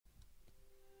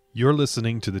You're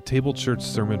listening to the Table Church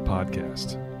Sermon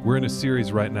Podcast. We're in a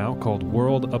series right now called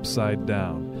World Upside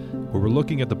Down, where we're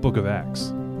looking at the book of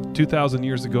Acts. 2,000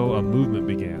 years ago, a movement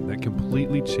began that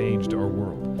completely changed our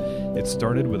world. It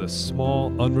started with a small,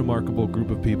 unremarkable group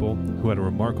of people who had a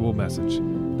remarkable message,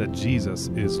 that Jesus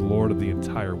is Lord of the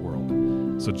entire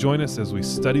world. So join us as we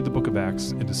study the book of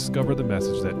Acts and discover the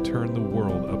message that turned the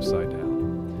world upside down.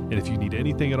 And if you need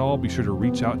anything at all, be sure to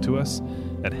reach out to us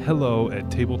at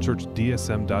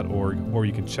hello@tablechurchdsm.org, or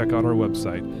you can check out our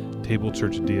website,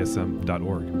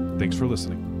 tablechurchdsm.org. Thanks for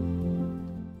listening.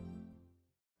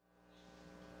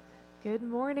 Good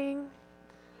morning.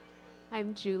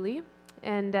 I'm Julie,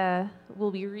 and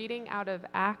we'll be reading out of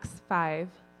Acts 5,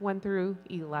 1 through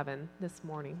 11 this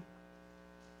morning.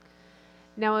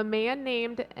 Now a man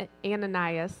named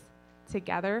Ananias,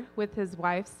 together with his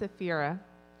wife Sapphira,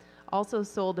 also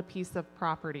sold a piece of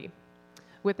property.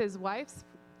 With his wife's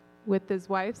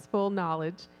full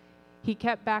knowledge, he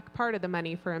kept back part of the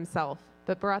money for himself,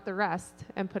 but brought the rest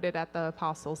and put it at the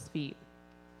apostles' feet.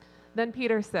 Then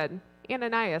Peter said,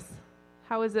 "Ananias,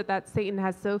 how is it that Satan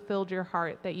has so filled your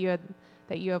heart that you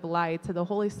have lied to the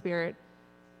Holy Spirit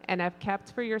and have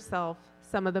kept for yourself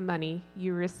some of the money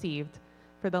you received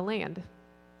for the land?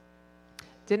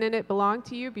 Didn't it belong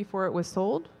to you before it was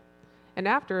sold? And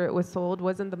after it was sold,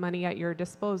 wasn't the money at your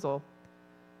disposal?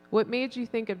 What made you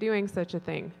think of doing such a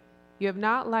thing? You have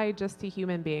not lied just to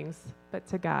human beings, but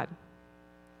to God."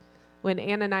 When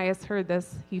Ananias heard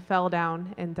this, he fell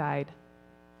down and died.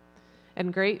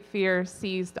 And great fear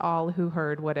seized all who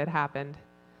heard what had happened.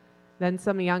 Then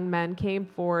some young men came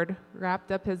forward, wrapped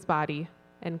up his body,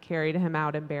 and carried him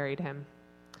out and buried him.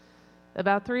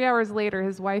 About 3 hours later,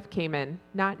 his wife came in,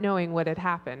 not knowing what had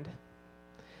happened.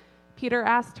 Peter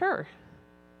asked her,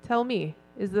 "Tell me,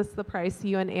 is this the price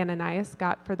you and Ananias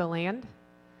got for the land?"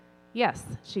 "Yes,"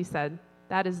 she said,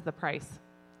 "that is the price."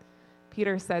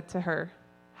 Peter said to her,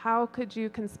 "How could you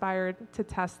conspire to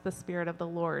test the Spirit of the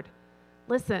Lord?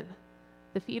 Listen,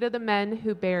 the feet of the men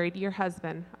who buried your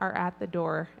husband are at the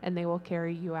door, and they will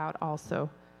carry you out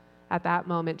also." At that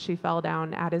moment she fell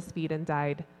down at his feet and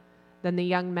died. Then the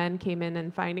young men came in,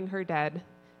 and finding her dead,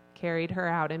 carried her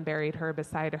out and buried her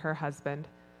beside her husband.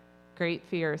 Great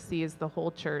fear seized the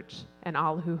whole church and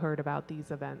all who heard about these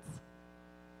events.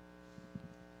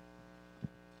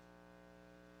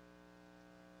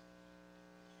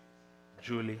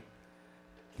 Julie,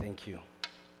 thank you.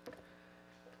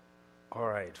 All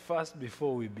right, first,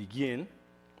 before we begin,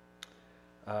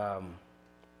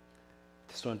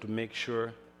 just want to make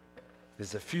sure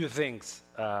there's a few things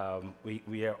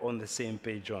we are on the same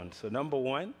page on. So number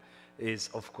one is,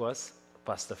 of course,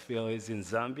 Pastor Phil is in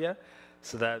Zambia.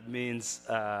 So that means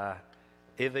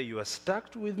either you are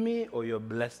stuck with me or you're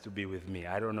blessed to be with me.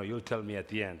 I don't know. You'll tell me at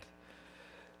the end.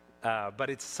 But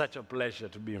it's such a pleasure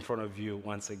to be in front of you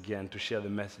once again to share the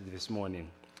message this morning.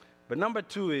 But number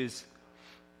two is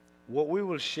what we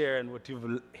will share, and what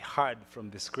you've heard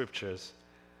from the scriptures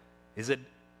is a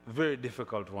very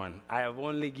difficult one. I have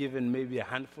only given maybe a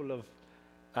handful of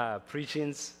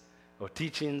preachings or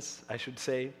teachings, I should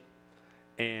say,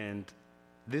 and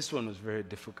this one was very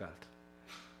difficult.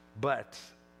 But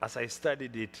as I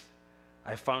studied it,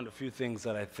 I found a few things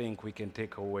that I think we can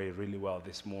take away really well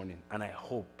this morning, and I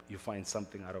hope you find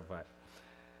something out of that.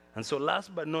 And so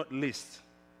last but not least,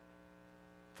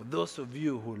 for those of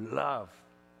you who love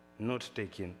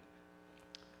note-taking,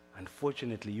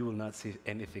 unfortunately, you will not see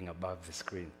anything above the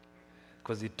screen,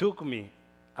 because it took me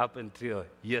up until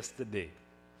yesterday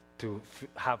to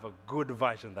have a good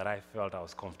version that I felt I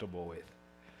was comfortable with.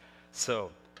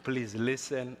 So please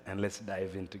listen, and let's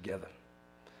dive in together.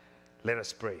 Let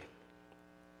us pray.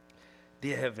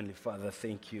 Dear Heavenly Father,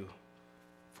 thank you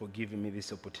for giving me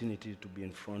this opportunity to be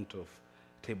in front of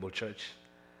Table Church.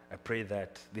 I pray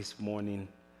that this morning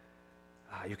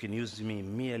you can use me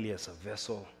merely as a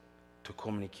vessel to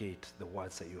communicate the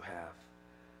words that you have.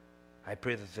 I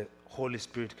pray that the Holy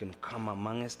Spirit can come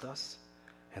amongst us,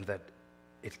 and that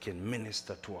it can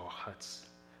minister to our hearts,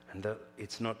 and that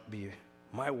it's not be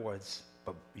my words,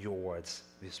 but your words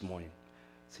this morning.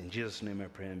 It's in Jesus' name I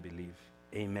pray and believe.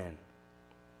 Amen.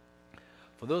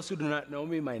 For those who do not know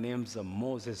me, my name is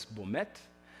Moses Bomet.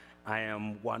 I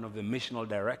am one of the missional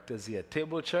directors here at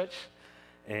Table Church.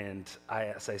 And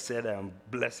as I said, I am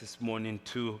blessed this morning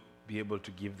to be able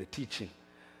to give the teaching.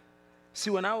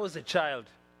 See, when I was a child,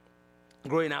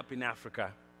 growing up in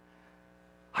Africa,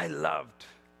 I loved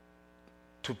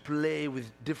to play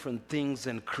with different things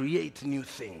and create new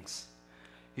things.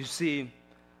 You see,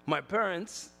 my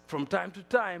parents, from time to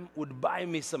time, would buy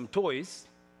me some toys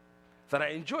that I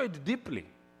enjoyed deeply.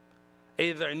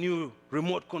 Either a new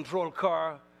remote control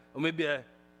car, or maybe a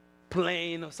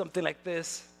plane or something like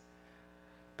this.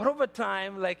 But over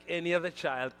time, like any other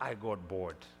child, I got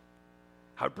bored.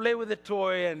 I'd play with the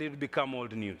toy and it would become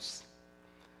old news.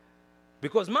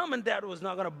 Because mom and dad was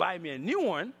not going to buy me a new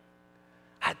one,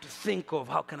 I had to think of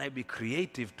how can I be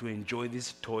creative to enjoy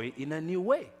this toy in a new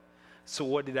way. So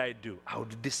what did I do? I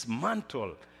would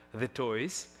dismantle the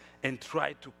toys and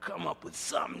try to come up with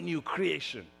some new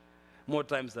creation. More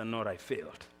times than not, I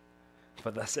failed.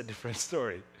 But that's a different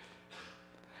story.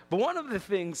 But one of the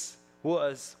things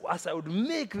was, as I would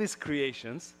make these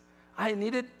creations, I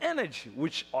needed energy,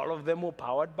 which all of them were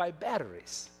powered by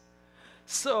batteries.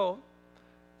 So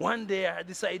one day I had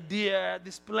this idea,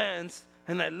 these plans,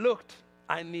 and I looked,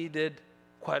 I needed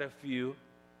quite a few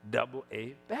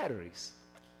AA batteries.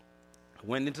 I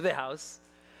went into the house,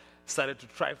 started to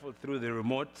trifle through the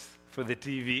remote for the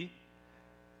TV.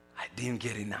 I didn't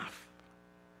get enough.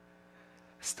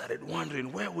 I started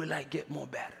wondering, where will I get more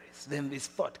batteries? Then this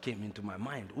thought came into my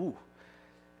mind, ooh,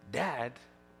 Dad,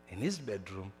 in his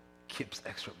bedroom, keeps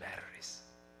extra batteries.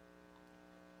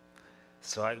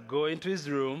 So I go into his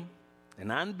room,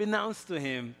 and unbeknownst to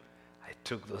him, I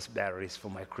took those batteries for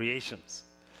my creations.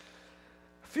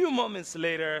 A few moments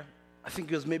later, I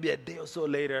think it was maybe a day or so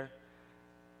later,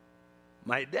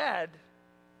 my dad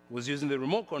was using the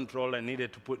remote control and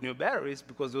needed to put new batteries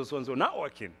because those ones were not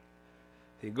working.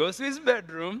 He goes to his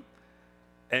bedroom,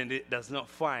 and it does not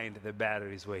find the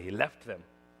batteries where he left them.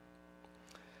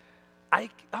 I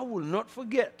will not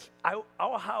forget,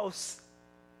 our house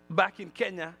back in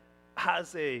Kenya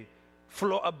has a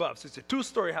floor above. So it's a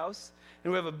 2-story house,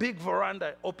 and we have a big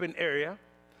veranda, open area.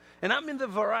 And I'm in the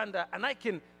veranda,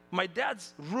 and my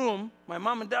dad's room, my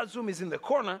mom and dad's room is in the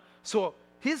corner, so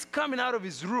he's coming out of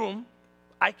his room.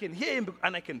 I can hear him,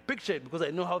 and I can picture it because I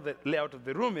know how the layout of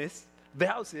the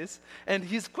house is. And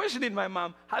he's questioning my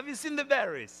mom, have you seen the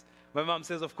batteries? My mom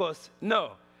says, of course,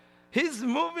 no. He's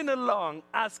moving along,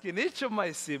 asking each of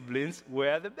my siblings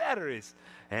where are the batteries.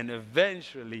 And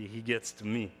eventually he gets to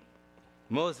me.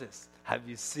 Moses, have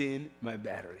you seen my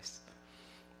batteries?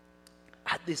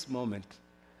 At this moment,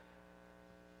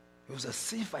 it was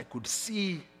as if I could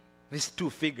see these two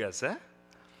figures.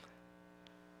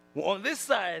 On this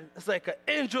side, it's like an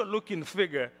angel-looking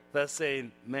figure that's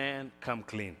saying, man, come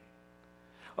clean.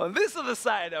 On this other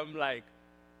side, I'm like,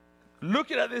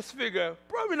 looking at this figure,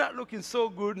 probably not looking so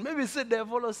good, maybe it's the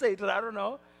devil or Satan, I don't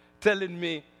know, telling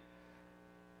me,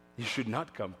 you should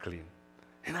not come clean.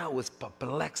 And I was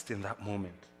perplexed in that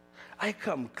moment. I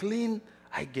come clean,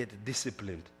 I get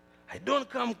disciplined. I don't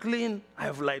come clean, I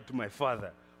have lied to my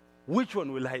father. Which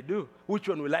one will I do? Which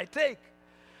one will I take?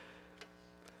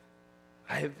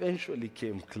 I eventually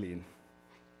came clean.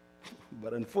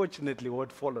 But unfortunately,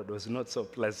 what followed was not so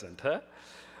pleasant.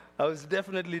 I was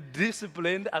definitely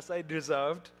disciplined as I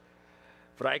deserved.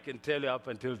 But I can tell you up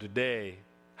until today,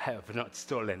 I have not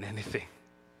stolen anything.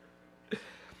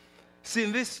 See,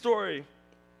 in this story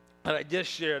that I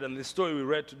just shared and the story we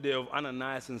read today of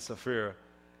Ananias and Sapphira,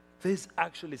 there's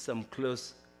actually some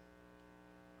close,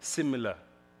 similar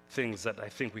things that I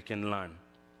think we can learn.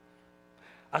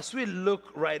 As we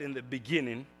look right in the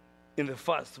beginning, in the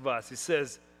first verse, it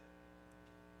says,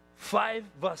 5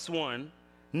 verse 1,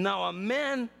 now a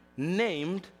man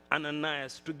named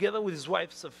Ananias, together with his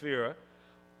wife Sapphira,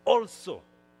 also,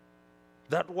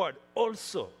 that word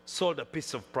also, sold a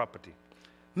piece of property.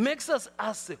 Makes us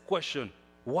ask the question,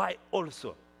 why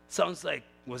also? Sounds like,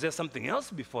 was there something else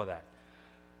before that?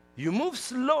 You move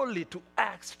slowly to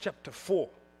Acts chapter 4.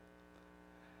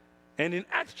 And in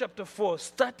Acts chapter 4,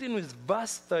 starting with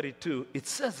verse 32, it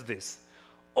says this,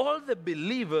 all the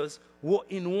believers were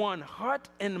in one heart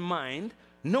and mind.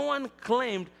 No one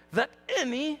claimed that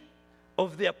any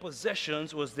of their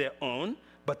possessions was their own,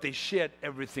 but they shared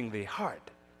everything they had.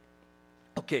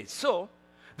 Okay, so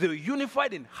they were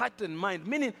unified in heart and mind,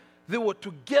 meaning they were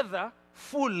together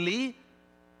fully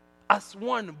as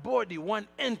one body, one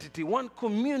entity, one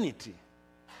community.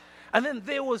 And then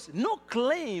there was no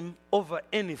claim over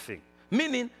anything,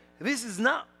 meaning this is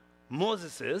not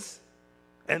Moses's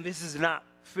and this is not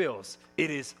Phil's. It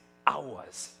is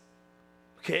ours.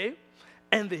 Okay?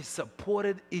 And they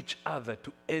supported each other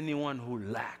to anyone who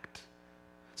lacked.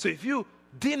 So if you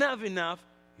didn't have enough,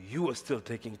 you were still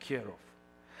taken care of.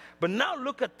 But now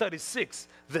look at 36,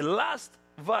 the last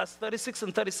verse, 36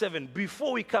 and 37,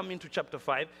 before we come into chapter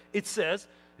 5, it says,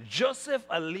 Joseph,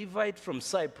 a Levite from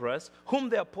Cyprus, whom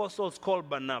the apostles called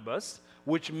Barnabas,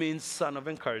 which means son of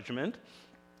encouragement,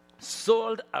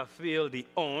 sold a field he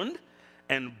owned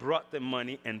and brought the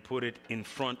money and put it in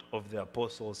front of the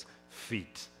apostles'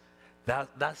 feet.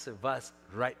 That's a verse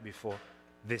right before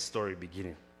this story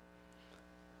beginning.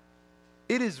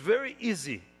 It is very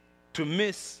easy to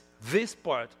miss this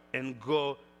part and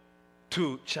go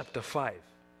to chapter 5.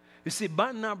 You see,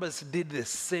 Barnabas did the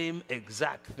same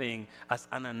exact thing as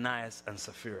Ananias and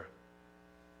Sapphira.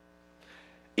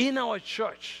 In our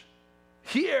church,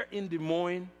 here in Des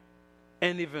Moines,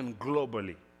 and even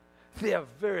globally, there are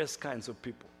various kinds of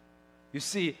people. You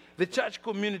see, the church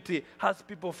community has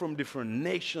people from different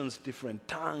nations, different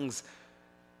tongues,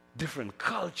 different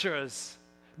cultures,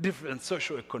 different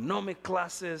socioeconomic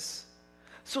classes.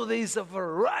 So there is a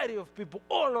variety of people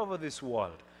all over this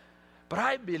world. But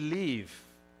I believe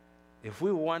if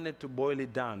we wanted to boil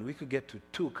it down, we could get to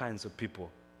two kinds of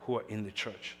people who are in the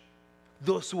church.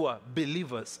 Those who are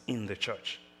believers in the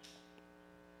church.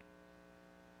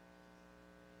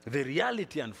 The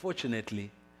reality, unfortunately,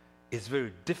 is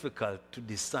very difficult to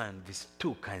discern these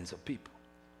two kinds of people.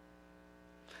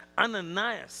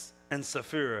 Ananias and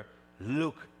Sapphira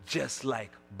look just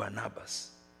like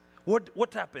Barnabas.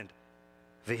 What happened?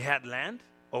 They had land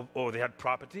or they had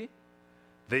property.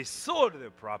 They sold their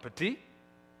property.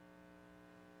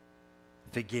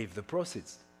 They gave the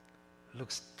proceeds.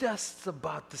 Looks just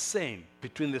about the same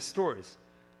between the stories.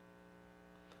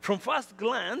 From first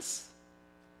glance,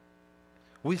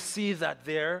 we see that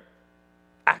they're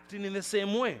acting in the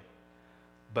same way.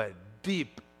 But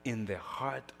deep in the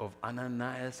heart of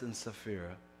Ananias and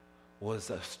Sapphira was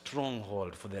a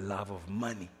stronghold for the love of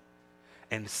money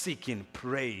and seeking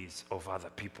praise of other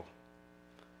people.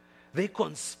 They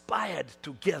conspired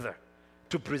together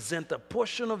to present a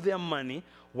portion of their money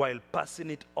while passing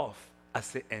it off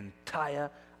as the entire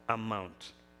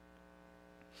amount.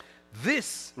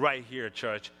 This right here,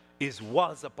 church, is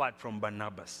worlds apart from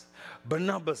Barnabas.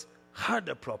 Barnabas had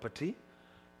a property,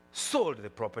 sold the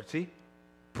property,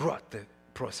 brought the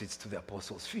proceeds to the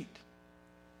apostles' feet.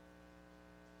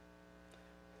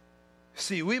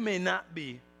 See, we may not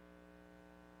be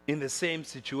in the same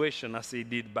situation as they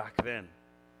did back then.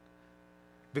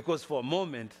 Because for a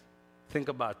moment, think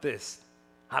about this.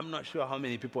 I'm not sure how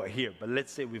many people are here, but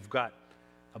let's say we've got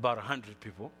about 100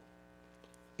 people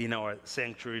in our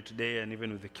sanctuary today and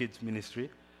even with the kids' ministry.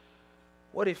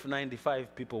 What if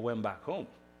 95 people went back home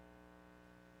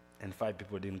and 5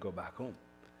 people didn't go back home?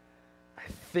 I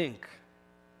think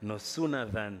no sooner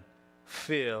than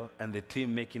Phil and the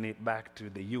team making it back to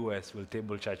the U.S. will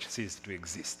Table Church cease to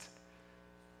exist.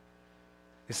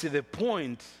 You see, the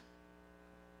point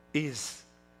is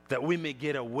that we may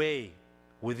get away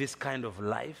with this kind of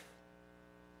life.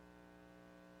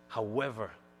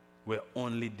 However, we're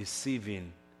only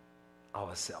deceiving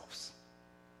ourselves.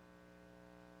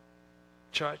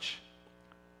 Church,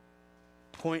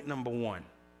 point number 1,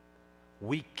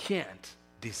 we can't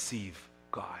deceive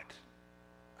God.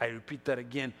 I repeat that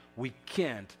again, we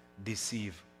can't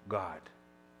deceive God.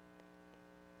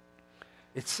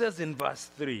 It says in verse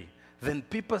 3, Then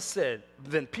Peter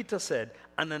said,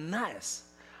 Ananias,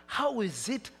 how is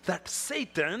it that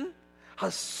Satan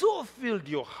has so filled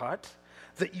your heart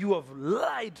that you have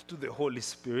lied to the Holy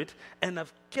Spirit and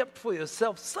have kept for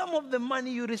yourself some of the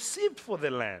money you received for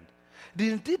the land?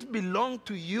 Didn't it belong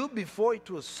to you before it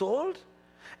was sold?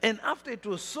 And after it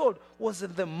was sold,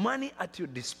 wasn't the money at your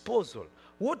disposal?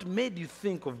 What made you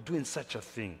think of doing such a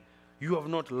thing? You have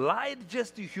not lied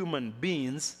just to human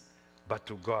beings, but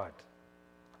to God.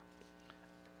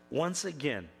 Once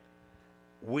again,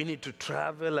 we need to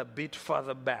travel a bit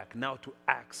further back now to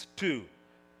Acts 2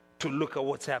 to look at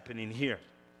what's happening here.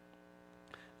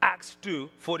 Acts 2,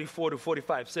 44 to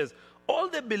 45 says, all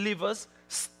the believers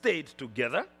stayed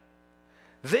together.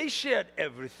 They shared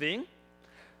everything.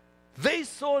 They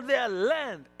sold their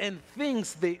land and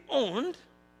things they owned.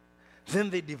 Then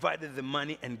they divided the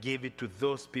money and gave it to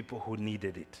those people who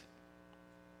needed it.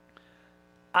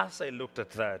 As I looked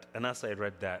at that and as I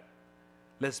read that,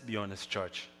 let's be honest,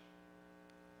 church.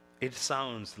 It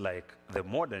sounds like the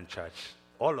modern church,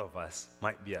 all of us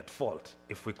might be at fault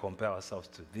if we compare ourselves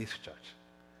to this church.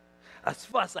 As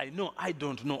far as I know, I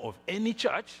don't know of any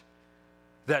church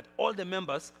that all the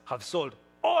members have sold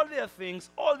all their things,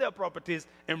 all their properties,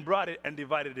 and brought it and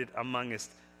divided it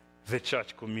amongst the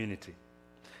church community.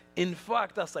 In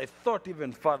fact, as I thought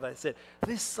even further, I said,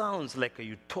 this sounds like a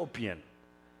utopian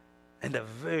and a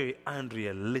very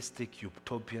unrealistic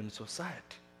utopian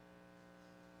society.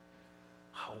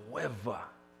 However,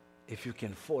 if you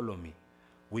can follow me,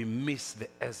 we miss the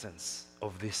essence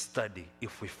of this study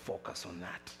if we focus on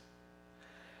that.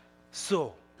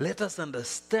 So, let us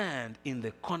understand in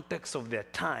the context of their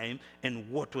time and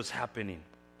what was happening.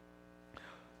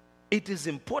 It is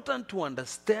important to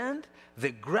understand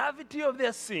the gravity of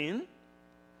their sin,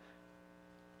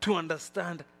 to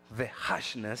understand the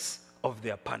harshness of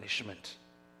their punishment.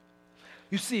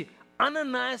 You see,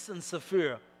 Ananias and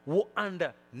Sapphira were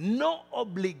under no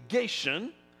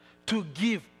obligation to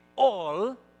give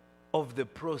all of the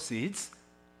proceeds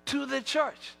to the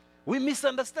church. We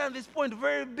misunderstand this point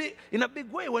in a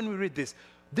big way when we read this.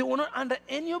 They were not under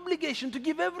any obligation to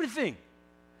give everything.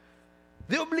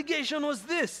 The obligation was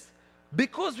this: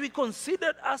 because we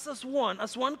considered us as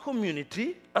one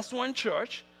community, as one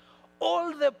church,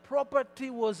 all the property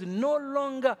was no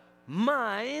longer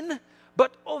mine,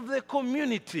 but of the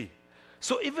community.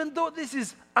 So even though this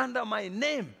is under my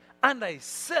name and I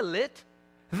sell it,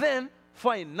 then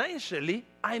financially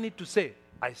I need to say,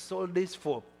 I sold this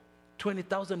for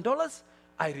 $20,000.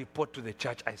 I report to the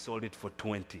church I sold it for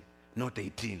 20, not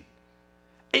 18.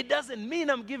 It doesn't mean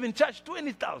I'm giving church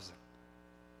 20,000.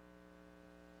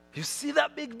 You see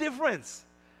that big difference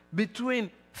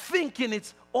between thinking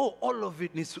it's, oh, all of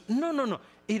it needs to, no.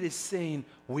 It is saying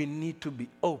we need to be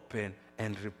open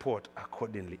and report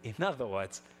accordingly. In other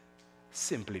words,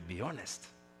 simply be honest.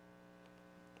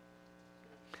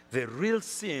 The real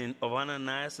sin of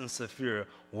Ananias and Sapphira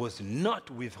was not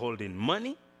withholding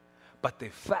money, but the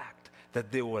fact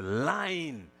that they were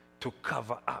lying to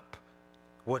cover up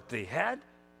what they had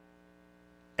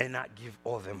and not give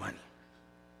all the money.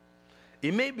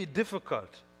 It may be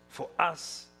difficult for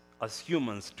us as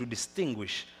humans to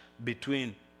distinguish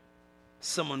between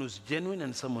someone who's genuine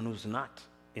and someone who's not,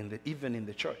 even in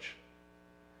the church.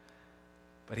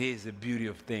 But here's the beauty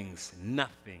of things.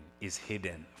 Nothing is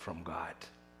hidden from God.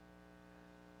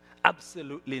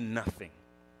 Absolutely nothing.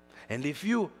 And if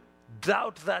you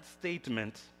doubt that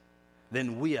statement,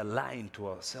 then we are lying to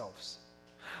ourselves.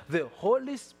 The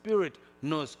Holy Spirit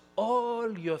knows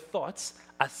all your thoughts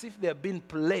as if they're being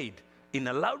played in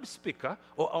a loudspeaker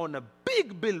or on a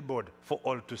big billboard for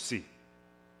all to see.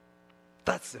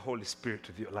 That's the Holy Spirit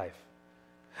with your life.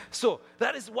 So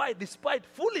that is why, despite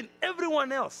fooling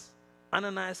everyone else,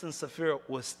 Ananias and Sapphira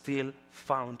were still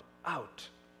found out.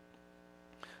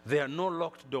 There are no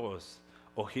locked doors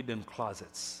or hidden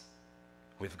closets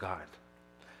with God.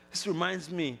 This reminds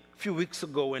me a few weeks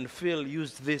ago when Phil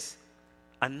used this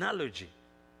analogy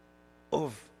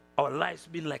of our lives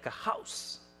being like a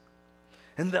house.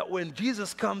 And that when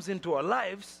Jesus comes into our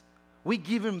lives, we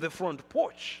give him the front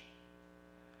porch.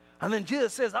 And then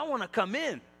Jesus says, I want to come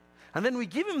in. And then we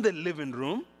give him the living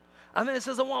room. And then he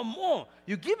says, I want more.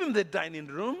 You give him the dining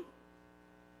room.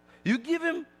 You give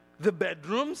him the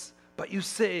bedrooms. But you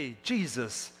say,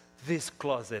 Jesus, this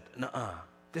closet,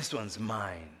 this one's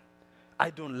mine. I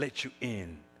don't let you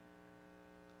in.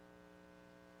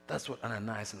 That's what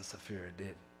Ananias and Sapphira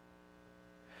did.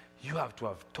 You have to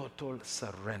have total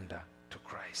surrender to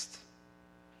Christ.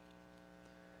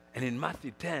 And in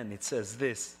Matthew 10, it says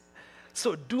this: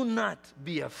 so do not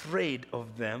be afraid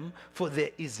of them, for there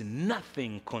is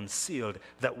nothing concealed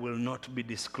that will not be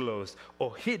disclosed,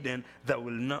 or hidden that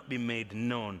will not be made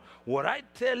known. What I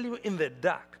tell you in the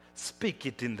dark, speak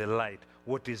it in the light.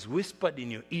 What is whispered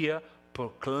in your ear,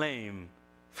 proclaim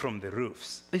from the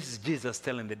roofs. This is Jesus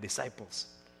telling the disciples.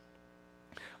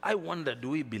 I wonder, do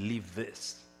we believe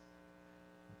this?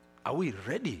 Are we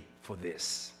ready for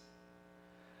this?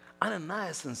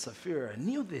 Ananias and Sapphira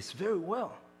knew this very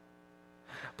well.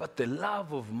 But the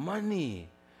love of money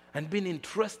and being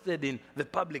interested in the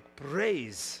public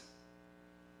praise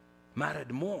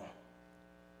mattered more.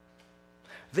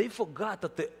 They forgot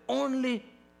that the only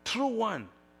true one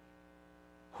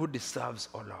who deserves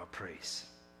all our praise.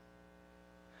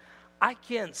 I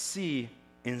can't see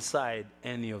inside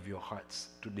any of your hearts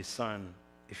to discern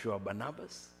if you are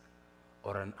Barnabas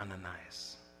or an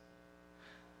Ananias.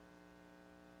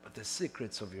 But the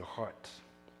secrets of your heart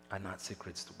are not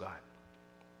secrets to God.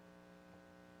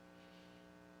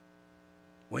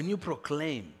 When you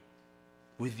proclaim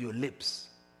with your lips,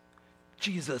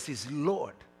 Jesus is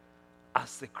Lord,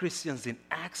 as the Christians in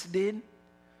Acts did,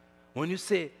 when you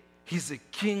say he's a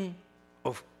King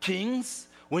of kings,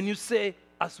 when you say,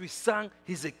 as we sang,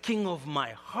 he's a King of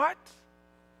my heart,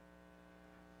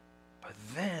 but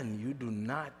then you do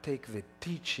not take the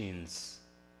teachings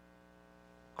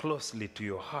closely to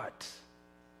your heart.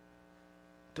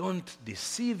 Don't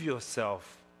deceive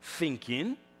yourself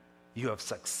thinking you have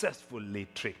successfully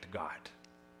tricked God.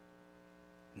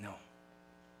 No.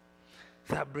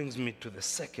 That brings me to the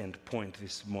second point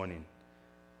this morning.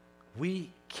 We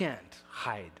can't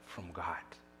hide from God.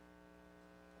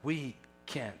 We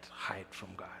can't hide from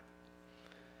God.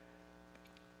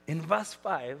 In verse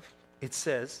 5, it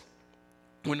says,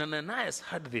 when Ananias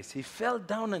heard this, he fell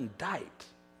down and died,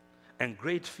 and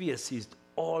great fear seized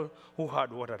all who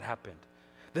heard what had happened.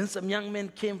 Then some young men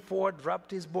came forward, wrapped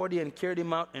his body, and carried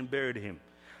him out and buried him.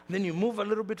 And then you move a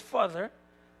little bit further,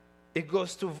 it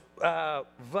goes to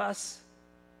verse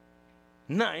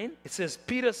 9, it says,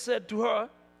 Peter said to her,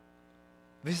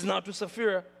 this is now to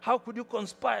Sapphira, how could you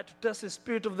conspire to test the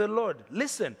Spirit of the Lord?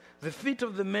 Listen, the feet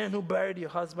of the men who buried your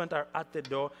husband are at the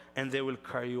door, and they will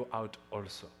carry you out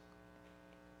also.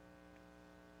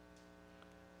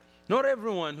 Not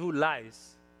everyone who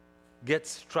lies gets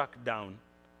struck down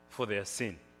for their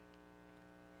sin.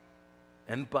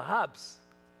 And perhaps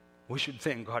we should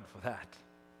thank God for that.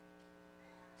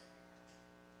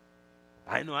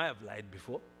 I know I have lied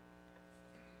before.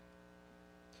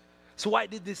 So why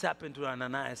did this happen to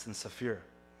Ananias and Sapphira?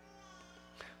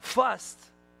 First,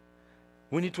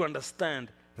 we need to understand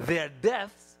their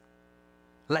deaths,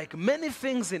 like many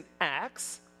things in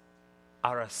Acts,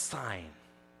 are a sign.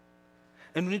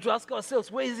 And we need to ask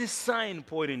ourselves, where is this sign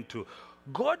pointing to?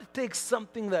 God takes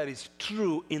something that is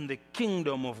true in the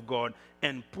kingdom of God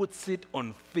and puts it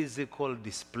on physical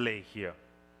display here.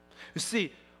 You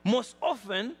see, most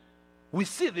often we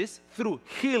see this through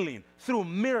healing, through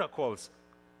miracles.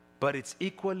 But it's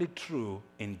equally true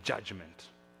in judgment.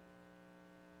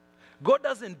 God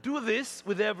doesn't do this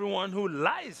with everyone who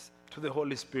lies to the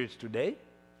Holy Spirit today.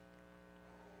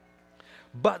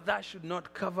 But that should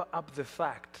not cover up the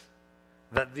fact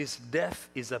that this death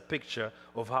is a picture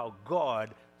of how God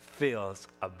feels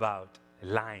about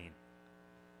lying.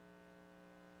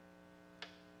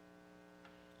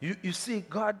 You see,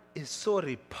 God is so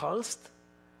repulsed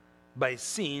by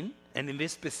sin, and in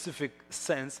this specific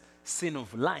sense, sin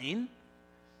of lying,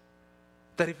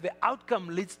 that if the outcome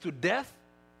leads to death,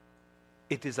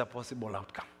 it is a possible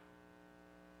outcome.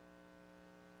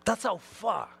 That's how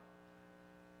far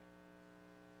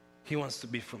he wants to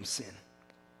be from sin.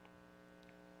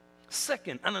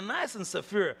 Second, Ananias and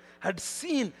Sapphira had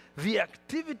seen the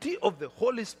activity of the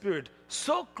Holy Spirit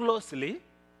so closely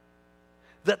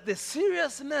that the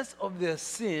seriousness of their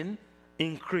sin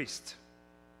increased.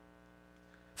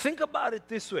 Think about it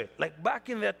this way. Like back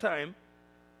in their time,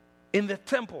 in the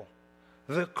temple,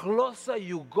 the closer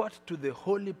you got to the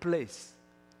holy place,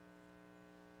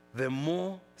 the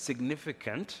more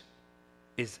significant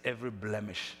is every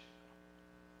blemish.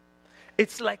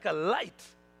 It's like a light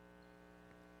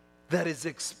that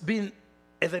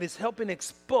is helping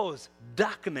expose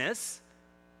darkness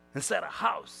inside a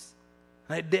house,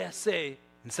 and I dare say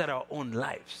inside our own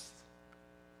lives.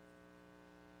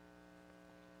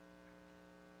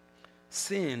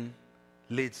 Sin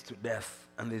leads to death,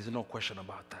 and there's no question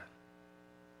about that.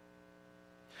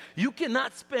 You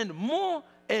cannot spend more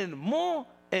and more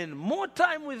and more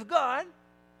time with God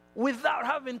without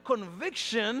having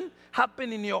conviction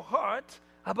happen in your heart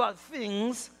about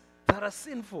things that are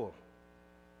sinful.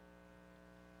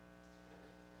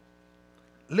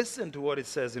 Listen to what it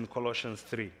says in Colossians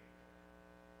 3.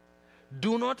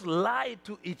 Do not lie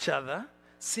to each other,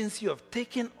 since you have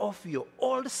taken off your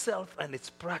old self and its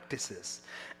practices,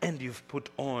 and you've put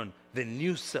on the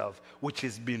new self, which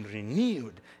has been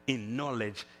renewed in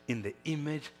knowledge in the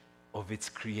image of its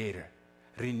creator.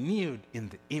 Renewed in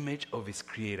the image of its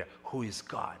creator, who is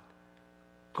God.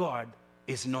 God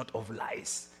is not of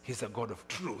lies. He's a God of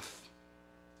truth.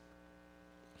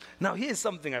 Now, here's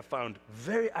something I found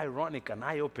very ironic and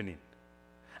eye-opening.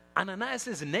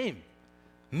 Ananias' name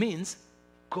means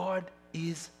God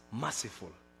is merciful.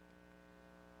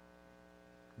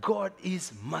 God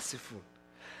is merciful.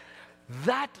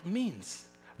 That means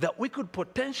that we could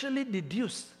potentially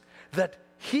deduce that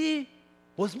he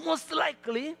was most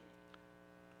likely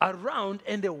around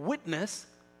and a witness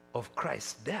of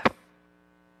Christ's death.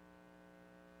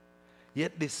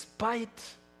 Yet despite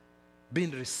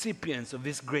being recipients of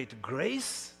this great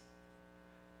grace,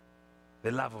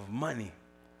 the love of money,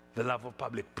 the love of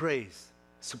public praise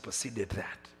superseded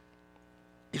that.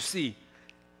 You see,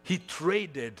 he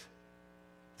traded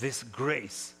this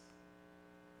grace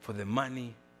for the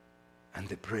money and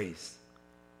the praise.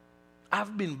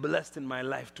 I've been blessed in my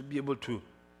life to be able to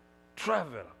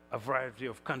travel a variety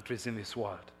of countries in this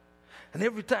world. And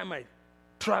every time I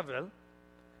travel,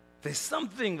 there's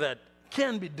something that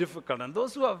can be difficult. And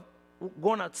those who have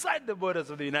gone outside the borders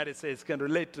of the United States can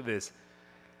relate to this.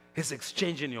 It's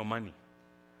exchanging your money.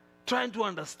 Trying to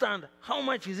understand how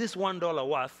much is this $1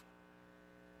 worth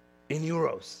in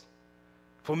euros.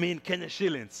 For me in Kenya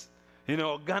shillings. You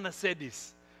know, Ghana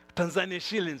cedis, Tanzania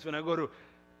shillings when I go to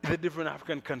the different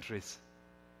African countries.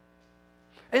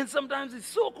 And sometimes it's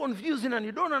so confusing and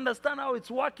you don't understand how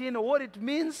it's working or what it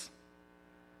means.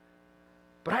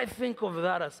 But I think of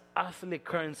that as earthly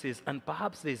currencies, and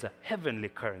perhaps there's a heavenly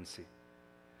currency.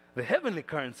 The heavenly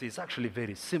currency is actually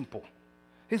very simple.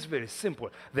 It's very simple.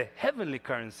 The heavenly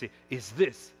currency is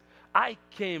this. I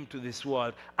came to this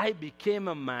world. I became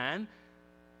a man.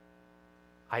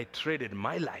 I traded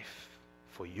my life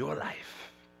for your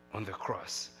life. on the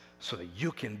cross so that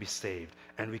you can be saved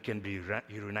and we can be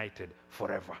reunited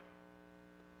forever.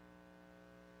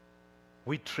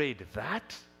 We trade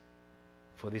that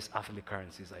for these earthly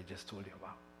currencies I just told you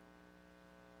about.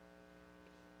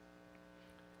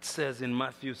 It says in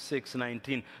Matthew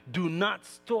 6:19, do not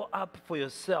store up for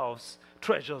yourselves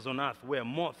treasures on earth where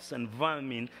moths and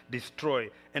vermin destroy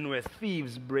and where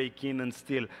thieves break in and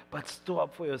steal, but store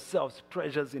up for yourselves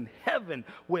treasures in heaven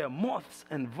where moths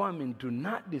and vermin do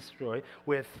not destroy,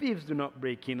 where thieves do not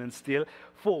break in and steal.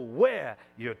 For where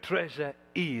your treasure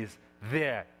is,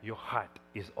 there your heart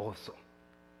is also.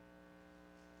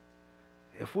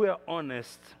 If we are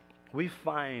honest, we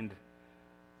find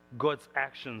God's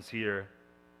actions here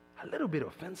a little bit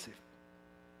offensive.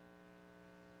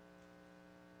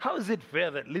 How is it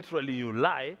fair that literally you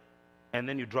lie and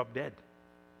then you drop dead?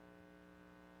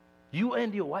 You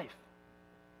and your wife.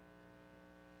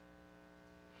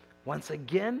 Once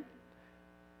again,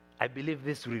 I believe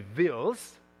this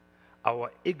reveals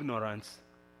our ignorance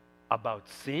about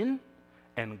sin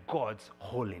and God's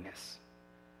holiness.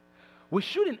 We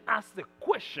shouldn't ask the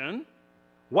question,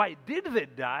 why did they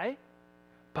die?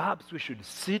 Perhaps we should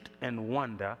sit and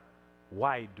wonder,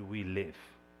 why do we live?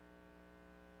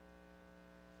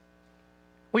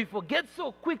 We forget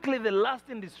so quickly the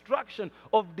lasting destruction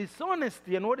of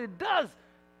dishonesty and what it does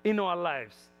in our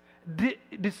lives.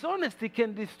 Dishonesty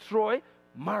can destroy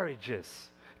marriages,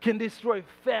 can destroy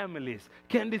families,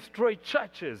 can destroy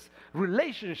churches,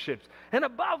 relationships, and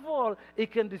above all,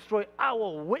 it can destroy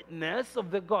our witness of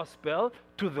the gospel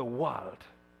to the world.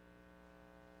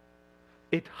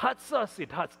 It hurts us,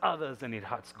 it hurts others, and it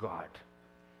hurts God.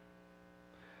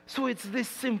 So it's this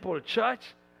simple,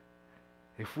 church.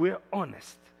 If we're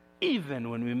honest, even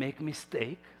when we make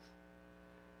mistakes,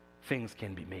 things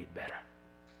can be made better.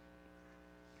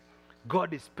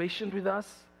 God is patient with us,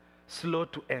 slow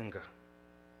to anger.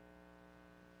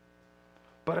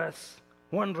 But as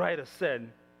one writer said,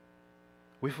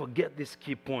 we forget this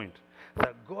key point,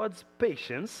 that God's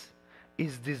patience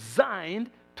is designed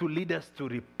to lead us to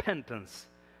repentance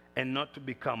and not to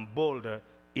become bolder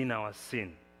in our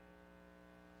sin.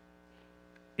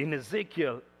 In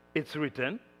Ezekiel, it's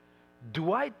written,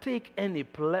 do I take any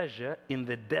pleasure in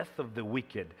the death of the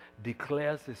wicked,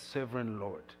 declares the sovereign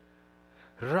Lord.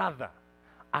 Rather,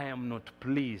 I am not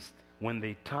pleased when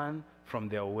they turn from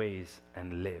their ways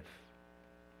and live.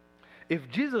 If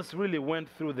Jesus really went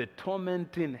through the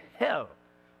tormenting hell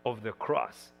of the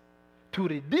cross to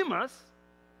redeem us,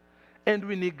 and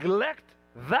we neglect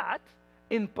that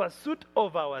in pursuit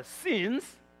of our sins,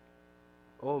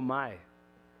 oh my,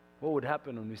 what would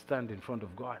happen when we stand in front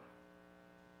of God?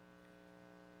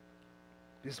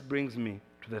 This brings me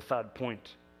to the third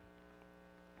point.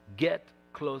 Get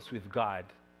close with God,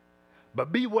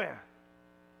 but beware.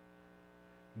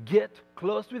 Get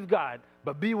close with God,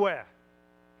 but beware.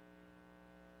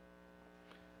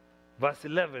 Verse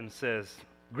 11 says,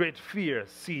 great fear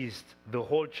seized the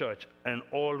whole church and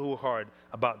all who heard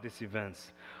about these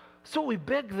events. So we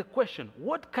beg the question,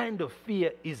 what kind of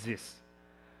fear is this?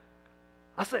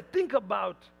 As I think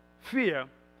about fear,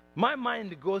 my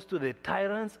mind goes to the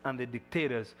tyrants and the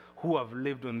dictators who have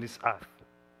lived on this earth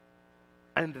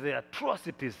and the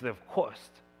atrocities they've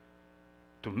caused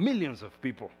to millions of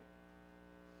people.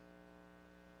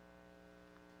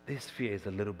 This fear is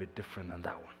a little bit different than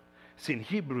that one. See, in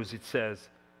Hebrews it says,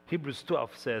 Hebrews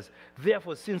 12 says,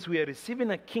 therefore, since we are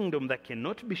receiving a kingdom that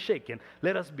cannot be shaken,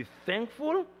 let us be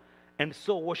thankful and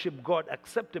so worship God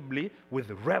acceptably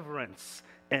with reverence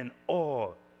and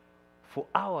awe. For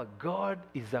our God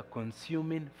is a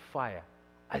consuming fire.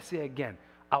 I say again,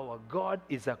 our God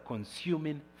is a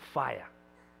consuming fire.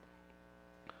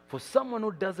 For someone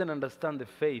who doesn't understand the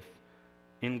faith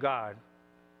in God,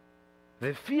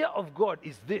 the fear of God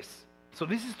is this. So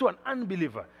this is to an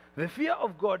unbeliever. The fear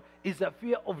of God is a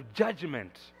fear of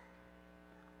judgment,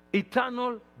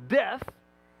 eternal death,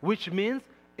 which means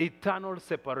eternal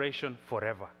separation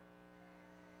forever.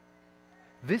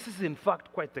 This is in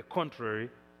fact quite the contrary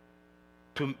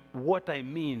to what I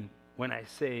mean when I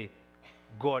say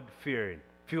God-fearing.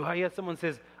 If you hear someone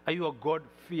says, are you a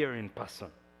God-fearing person?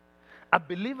 A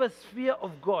believer's fear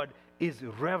of God is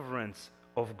reverence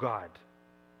of God.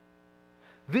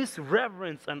 This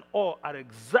reverence and awe are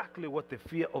exactly what the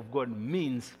fear of God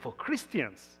means for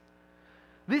Christians.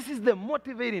 This is the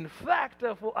motivating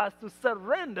factor for us to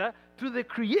surrender to the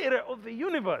creator of the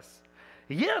universe.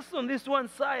 Yes, on this one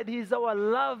side, he is our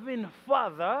loving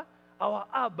Father, our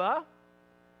Abba.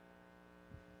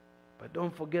 But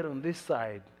don't forget, on this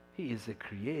side, he is the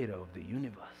creator of the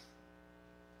universe.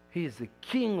 He is the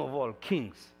King of all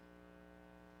kings,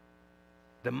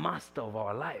 the master of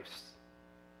our lives.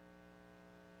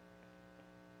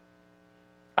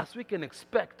 as we can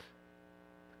expect,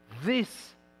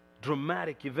 these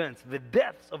dramatic events, the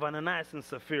deaths of Ananias and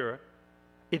Sapphira,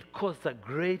 it caused a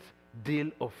great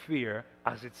deal of fear,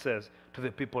 as it says, to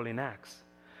the people in Acts.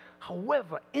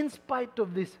 However, in spite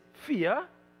of this fear,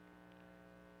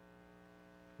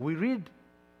 we read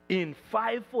in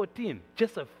 5:14,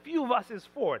 just a few verses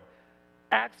forward,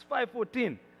 Acts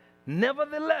 5:14,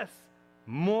 nevertheless,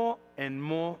 more and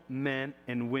more men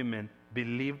and women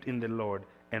believed in the Lord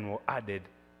and were added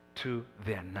to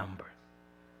their number.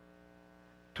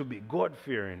 To be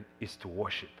God-fearing is to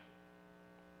worship.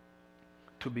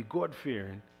 To be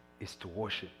God-fearing is to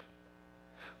worship.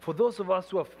 For those of us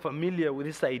who are familiar with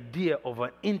this idea of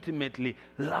an intimately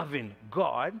loving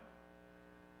God,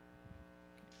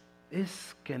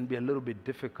 this can be a little bit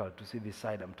difficult to see this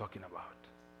side I'm talking about.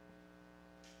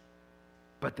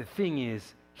 But the thing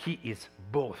is, he is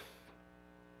both.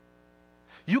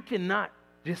 You cannot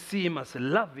just see him as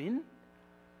loving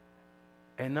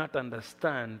and not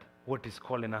understand what he's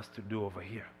calling us to do over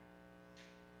here.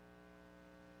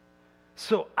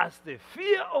 So as the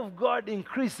fear of God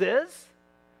increases,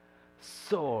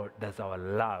 so does our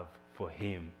love for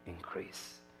him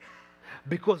increase.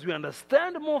 Because we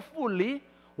understand more fully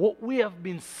what we have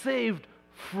been saved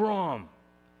from.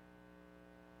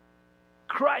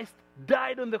 Christ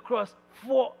died on the cross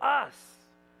for us.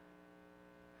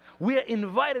 We are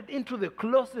invited into the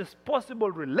closest possible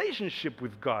relationship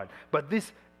with God, but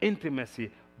this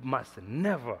intimacy must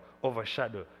never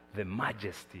overshadow the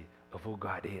majesty of who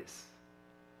God is.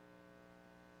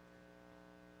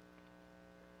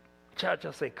 Church,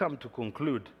 as I come to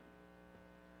conclude,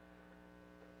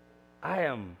 I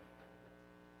am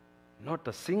not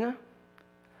a singer.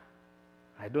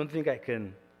 I don't think I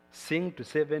can sing to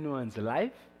save anyone's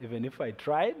life, even if I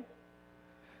tried.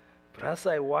 But as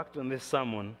I worked on this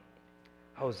sermon,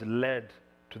 I was led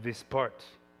to this part.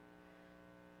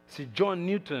 See, John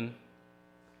Newton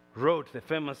wrote the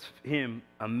famous hymn,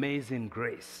 Amazing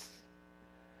Grace.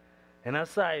 And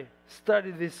as I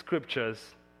studied these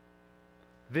scriptures,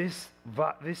 this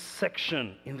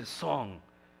section in the song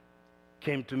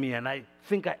came to me, and I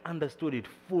think I understood it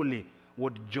fully,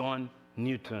 what John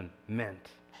Newton meant.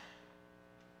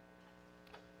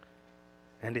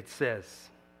 And it says,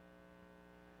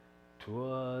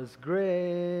 "'Twas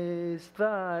grace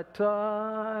that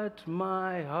taught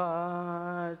my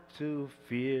heart to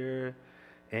fear,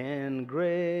 and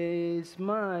grace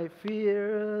my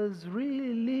fears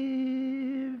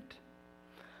relieved.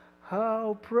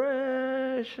 How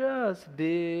precious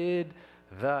did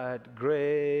that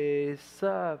grace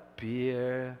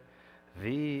appear,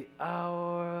 the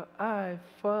hour I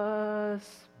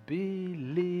first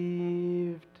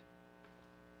believed."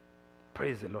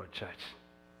 Praise the Lord, church.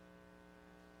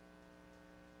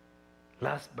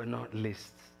 Last but not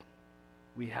least,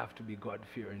 we have to be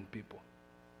God-fearing people.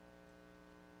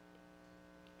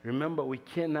 Remember, we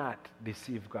cannot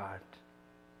deceive God.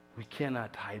 We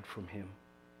cannot hide from him.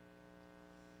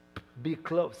 Be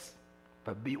close,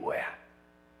 but beware.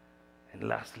 And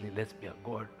lastly, let's be a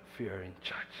God-fearing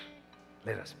church.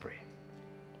 Let us pray.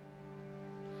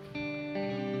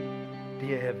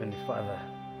 Dear Heavenly Father,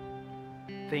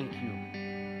 thank you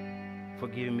for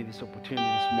giving me this opportunity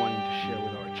this morning to share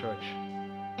with our church.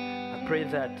 I pray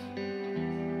that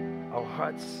our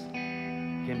hearts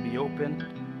can be opened,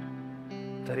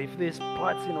 that if there's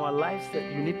parts in our lives that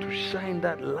you need to shine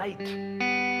that light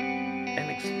and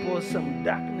expose some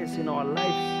darkness in our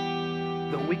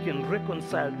lives, that we can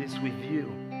reconcile this with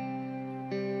you.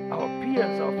 Our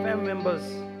peers, our family members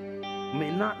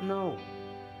may not know,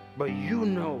 but you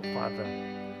know, Father.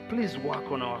 Please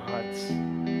work on our hearts.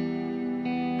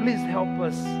 Please help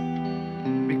us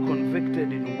be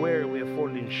convicted in where we are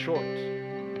falling short.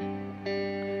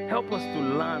 Help us to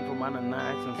learn from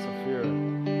Ananias and Sapphira.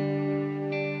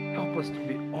 Help us to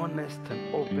be honest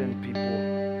and open people.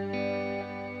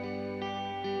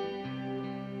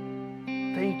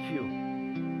 Thank you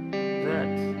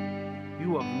that you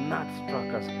have not struck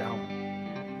us down.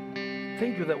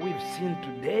 Thank you that we've seen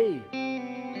today.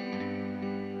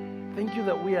 Thank you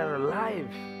that we are alive.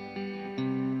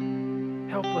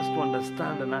 Help us to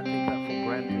understand and not take that for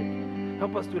granted.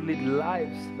 Help us to lead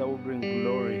lives that will bring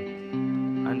glory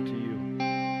unto you.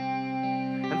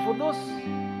 And for those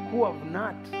who have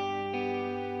not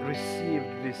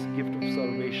received this gift of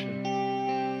salvation,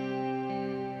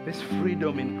 this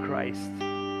freedom in Christ,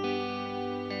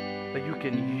 that you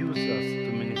can use us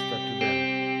to minister to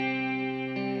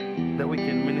them, that we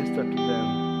can minister to them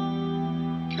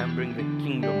and bring the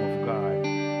kingdom of God